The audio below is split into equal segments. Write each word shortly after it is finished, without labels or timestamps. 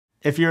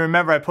if you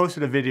remember, I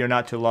posted a video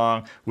not too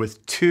long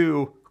with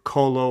two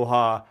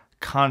KoAloha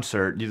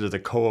concert. These are the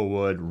Koa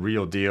wood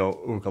real deal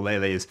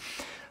ukuleles.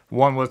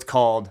 One was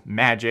called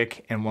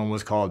Magic and one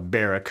was called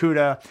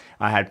Barracuda.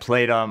 I had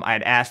played them. I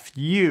had asked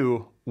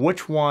you,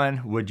 which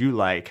one would you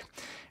like?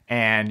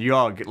 And you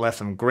all left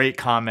some great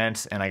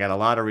comments and I got a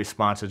lot of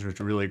responses, which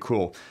was really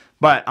cool.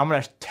 But I'm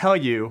gonna tell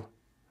you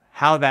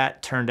how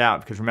that turned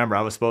out, because remember,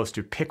 I was supposed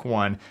to pick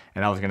one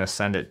and I was gonna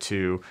send it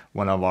to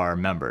one of our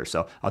members.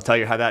 So I'll tell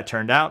you how that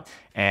turned out,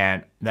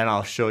 and then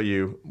I'll show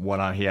you what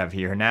I have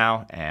here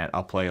now, and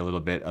I'll play a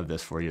little bit of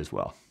this for you as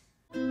well.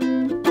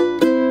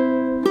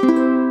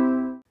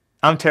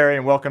 I'm Terry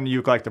and welcome to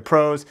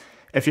ukelikethepros.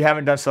 If you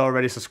haven't done so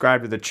already,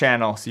 subscribe to the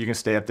channel so you can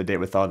stay up to date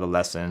with all the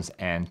lessons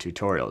and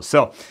tutorials.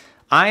 So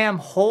I am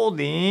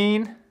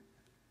holding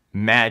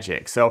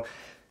Magic. So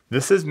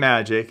this is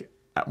Magic.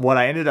 What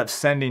I ended up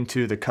sending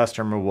to the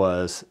customer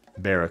was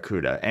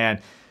Barracuda. And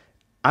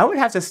I would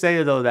have to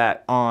say though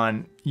that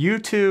on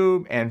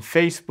YouTube and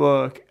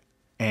Facebook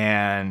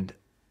and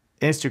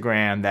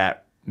Instagram,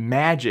 that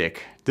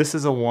Magic, this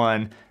is the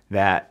one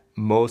that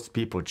most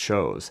people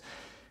chose.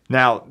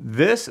 Now,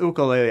 this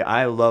ukulele,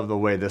 I love the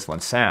way this one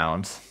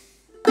sounds.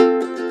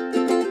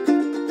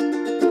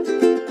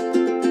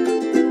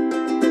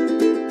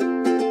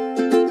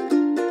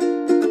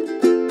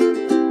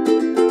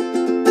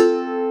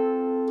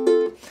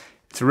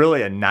 It's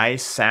really a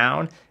nice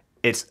sound.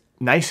 It's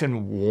nice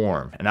and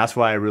warm, and that's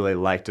why I really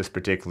like this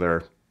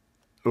particular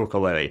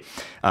ukulele.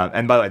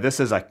 And by the way, this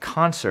is a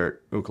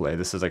concert ukulele.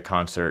 This is a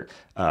concert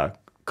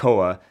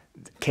Koa.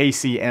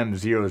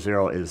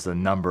 KCM00 is the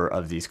number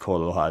of these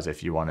KoAlohas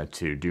if you wanted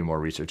to do more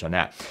research on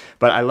that.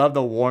 But I love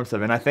the warmth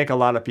of it, and I think a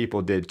lot of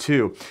people did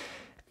too.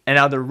 And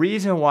now the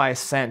reason why I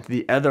sent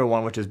the other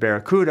one, which is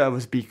Barracuda,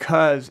 was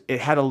because it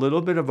had a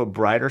little bit of a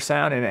brighter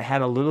sound and it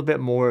had a little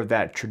bit more of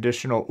that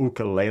traditional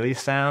ukulele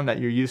sound that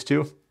you're used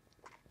to.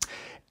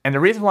 And the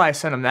reason why I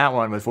sent him that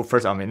one was, well,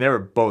 first, I mean, they were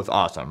both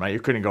awesome, right? You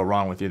couldn't go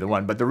wrong with either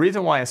one. But the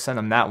reason why I sent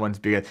him that one is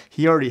because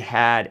he already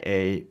had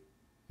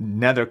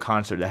another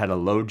concert that had a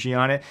low G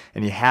on it,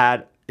 and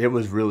it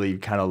was really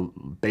kind of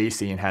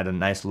bassy and had a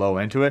nice low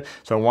end to it.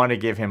 So I wanted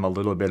to give him a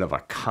little bit of a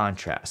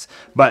contrast.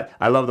 But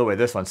I love the way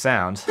this one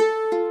sounds.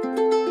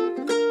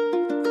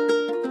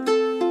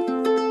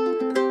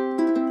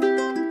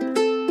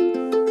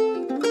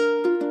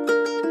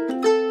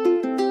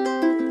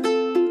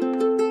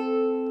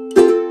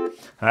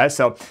 All right,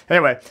 so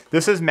anyway,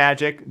 this is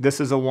Magic.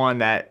 This is the one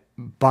that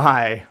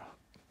by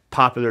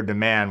popular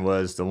demand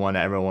was the one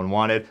that everyone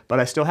wanted, but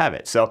I still have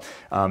it. So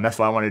that's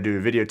why I wanted to do a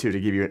video too, to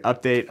give you an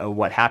update of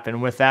what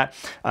happened with that.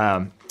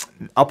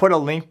 I'll put a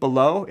link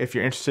below if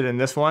you're interested in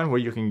this one where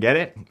you can get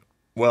it.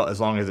 Well, as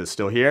long as it's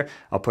still here,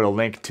 I'll put a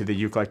link to the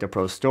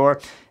ukelikethepros store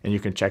and you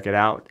can check it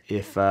out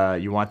if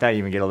you want that. You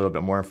even get a little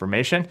bit more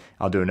information.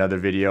 I'll do another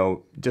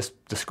video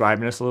just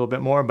describing this a little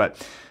bit more.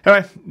 But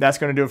anyway, that's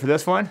going to do it for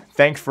this one.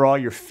 Thanks for all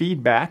your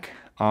feedback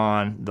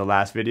on the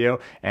last video,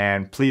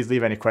 and please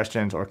leave any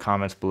questions or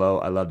comments below.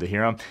 I love to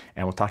hear them,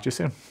 and we'll talk to you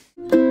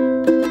soon.